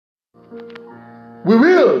We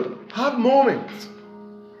will have moments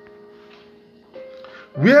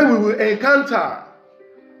where we will encounter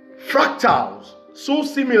fractals so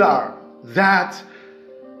similar that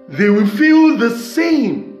they will feel the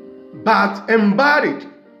same but embodied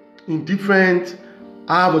in different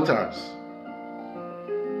avatars.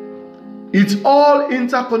 It's all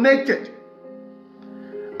interconnected,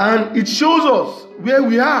 and it shows us where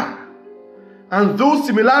we are, and those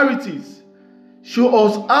similarities show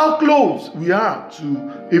us how close we are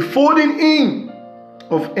to a folding in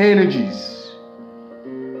of energies,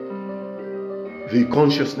 the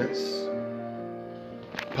consciousness.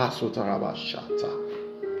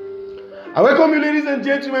 I welcome you, ladies and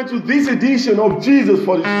gentlemen, to this edition of Jesus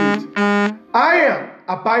for the Street. I am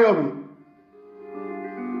Abayomi,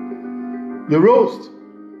 your host,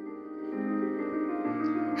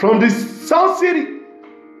 from the South City,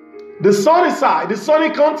 the sunny side, the sunny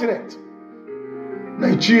continent,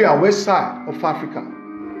 Nigeria, west side of Africa.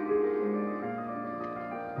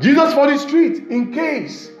 Jesus for the Street, in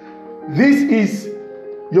case this is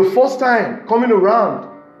your first time coming around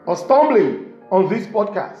or stumbling on this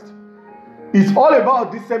podcast, it's all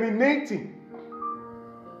about disseminating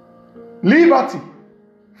liberty,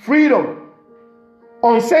 freedom,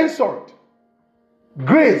 uncensored,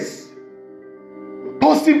 grace,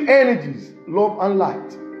 positive energies, love and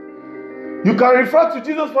light. You can refer to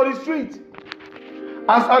Jesus for the Street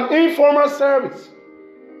as an informal service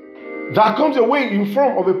that comes your way in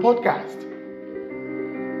form of a podcast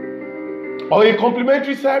or a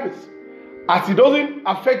complimentary service, as it doesn't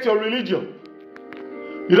affect your religion.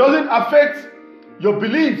 It doesn't affect your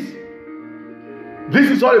beliefs. This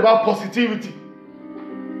is all about positivity.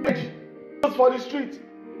 Jesus for the Street.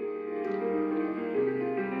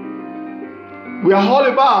 We are all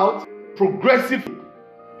about progressive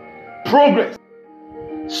progress,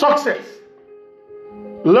 success,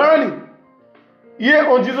 learning. Here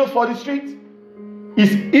on Jesus for the Street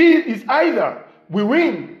is either we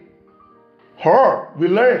win or we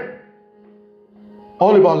learn.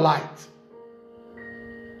 All about light.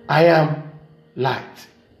 I am light.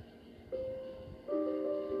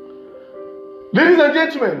 Ladies and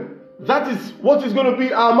gentlemen, that is what is going to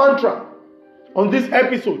be our mantra on this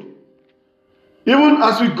episode, even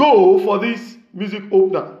as we go for this music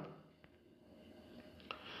opener.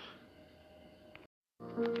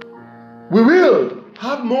 We will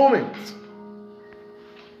have moments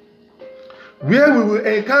where we will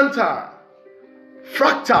encounter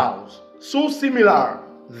fractals so similar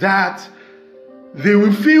that they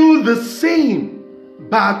will feel the same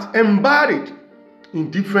but embodied in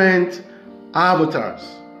different avatars.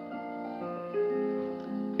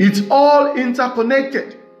 It's all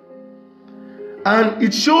interconnected, and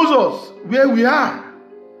it shows us where we are,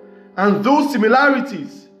 and those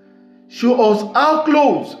similarities show us how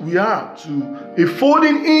close we are to a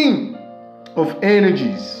folding in of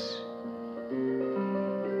energies,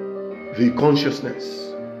 the consciousness.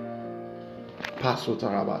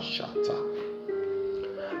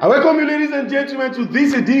 I welcome you, ladies and gentlemen, to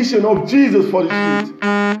this edition of Jesus for the Street.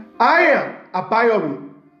 I am Abayomi,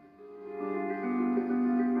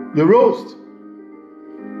 your host,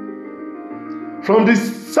 from the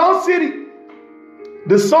South City,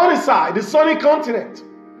 the sunny side, the sunny continent,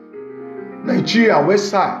 Nigeria, west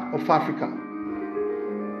side of Africa.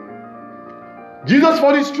 Jesus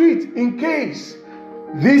for the Street, in case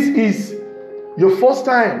this is your first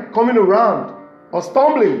time coming around or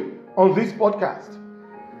stumbling on this podcast,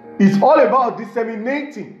 it's all about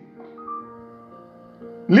disseminating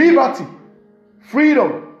liberty,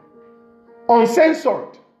 freedom,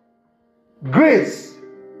 uncensored, grace,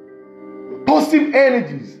 positive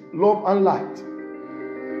energies, love and light.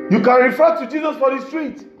 You can refer to Jesus for the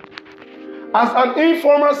Street as an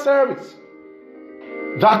informal service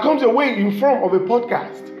that comes your way in form of a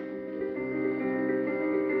podcast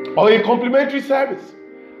or a complimentary service,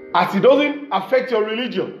 as it doesn't affect your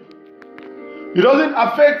religion. It doesn't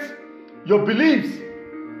affect your beliefs.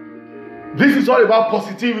 This is all about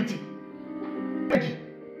positivity.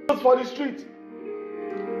 For the Street.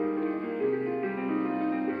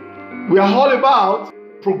 We are all about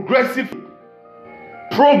progressive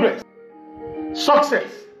progress,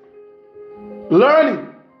 success, learning.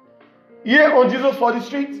 Here on Jesus for the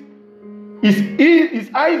Street is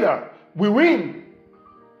either we win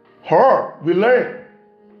or we learn.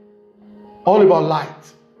 All about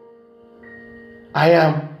light. I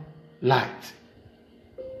am light.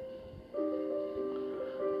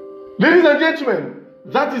 Ladies and gentlemen,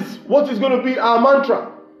 that is what is going to be our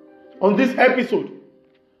mantra on this episode,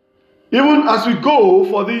 even as we go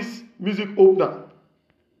for this music opener.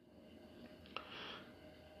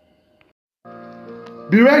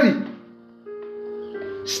 Be ready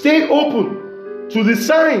Stay open to the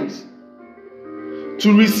signs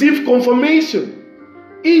to receive confirmation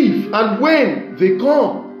if and when they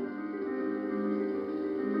come.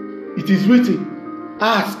 It is written,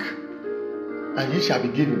 ask and ye shall be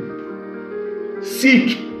given.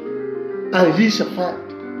 Seek and ye shall find.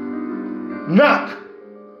 Knock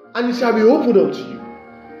and it shall be opened unto you.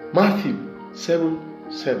 Matthew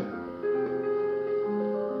 7:7.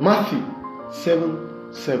 Matthew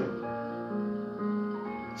 7:7.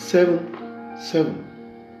 7:7.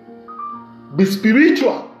 Be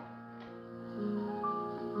spiritual.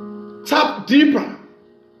 Tap deeper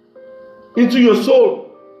into your soul.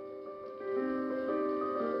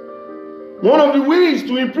 One of the ways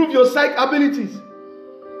to improve your psych abilities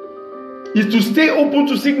is to stay open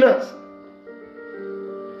to signals.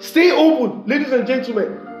 Stay open, ladies and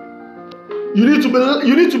gentlemen. You need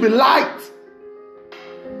to be light.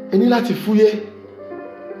 Ẹni láti fúyẹ́.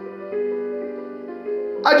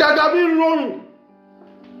 Àjàgà mi rọrùn.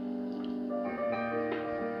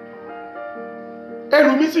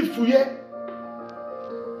 Ẹrù mi sì fúyẹ́.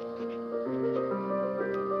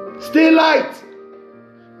 Stay light.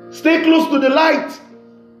 Stay close to the light.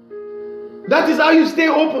 That is how you stay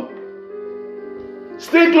open.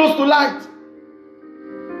 Stay close to light.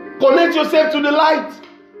 Connect yourself to the light.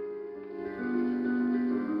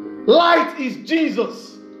 Light is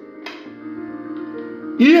Jesus.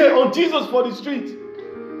 Here on Jesus for the Street,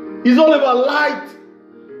 it's all about light,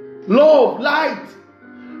 love, light,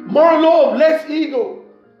 more love, less ego.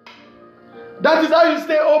 That is how you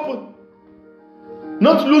stay open,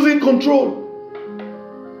 not losing control.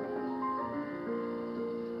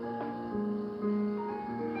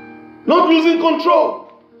 Not losing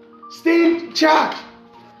control. Stay in charge.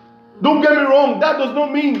 Don't get me wrong. That does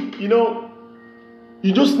not mean,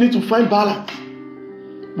 you just need to find balance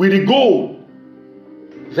with the goal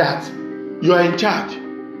that you are in charge.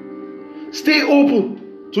 Stay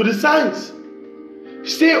open to the signs.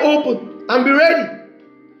 Stay open and be ready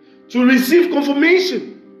to receive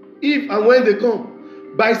confirmation if and when they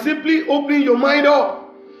come by simply opening your mind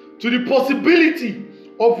up to the possibility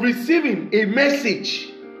of receiving a message.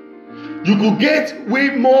 You could get way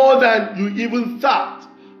more than you even thought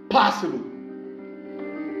possible.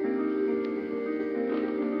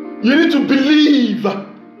 You need to believe,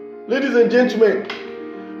 ladies and gentlemen.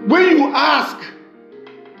 When you ask,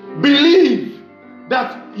 believe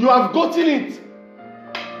that you have gotten it.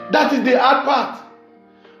 That is the hard part.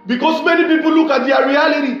 Because many people look at their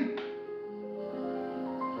reality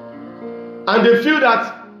and they feel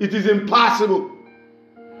that it is impossible.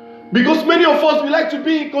 Because many of us, we like to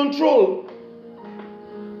be in control.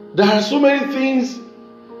 There are so many things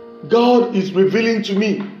God is revealing to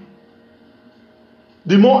me.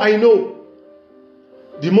 The more I know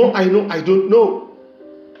I don't know.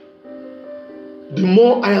 The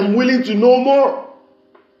more I am willing to know more.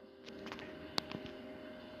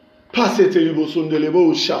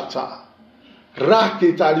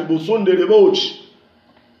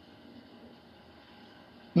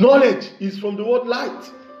 Knowledge is from the word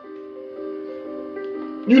light.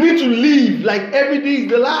 You need to live like every day is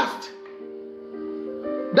the last.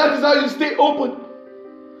 That is how you stay open.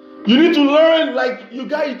 You need to learn like you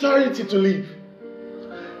got eternity to live.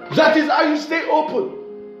 That is how you stay open.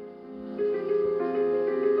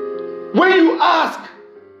 When you ask,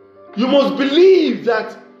 you must believe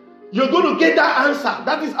that you're going to get that answer.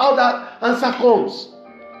 That is how that answer comes.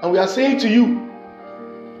 And we are saying to you,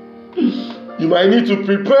 you might need to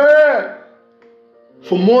prepare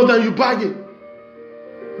for more than you bargain.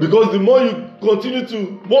 Because the more you continue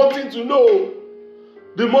to wanting to know,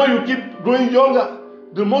 the more you keep growing younger,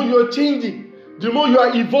 the more you are changing, the more you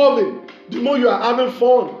are evolving, the more you are having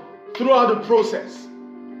fun throughout the process.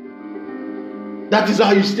 That is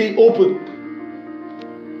how you stay open.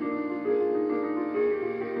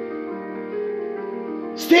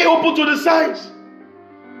 Stay open to the signs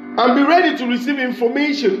and be ready to receive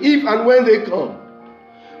information if and when they come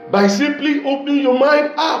by simply opening your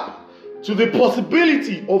mind up to the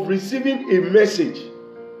possibility of receiving a message.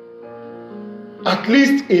 At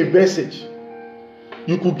least a message.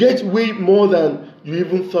 You could get way more than you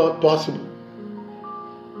even thought possible.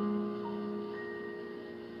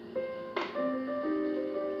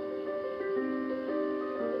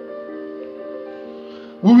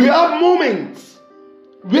 We will have moments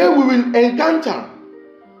where we will encounter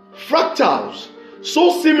fractals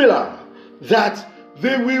so similar that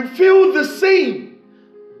they will feel the same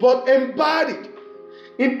but embodied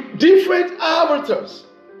in different avatars.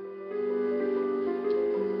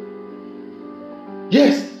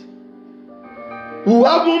 Yes, we will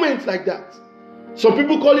have moments like that. Some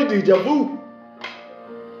people call it deja vu.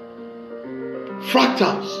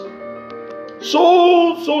 fractals.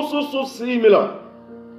 So similar.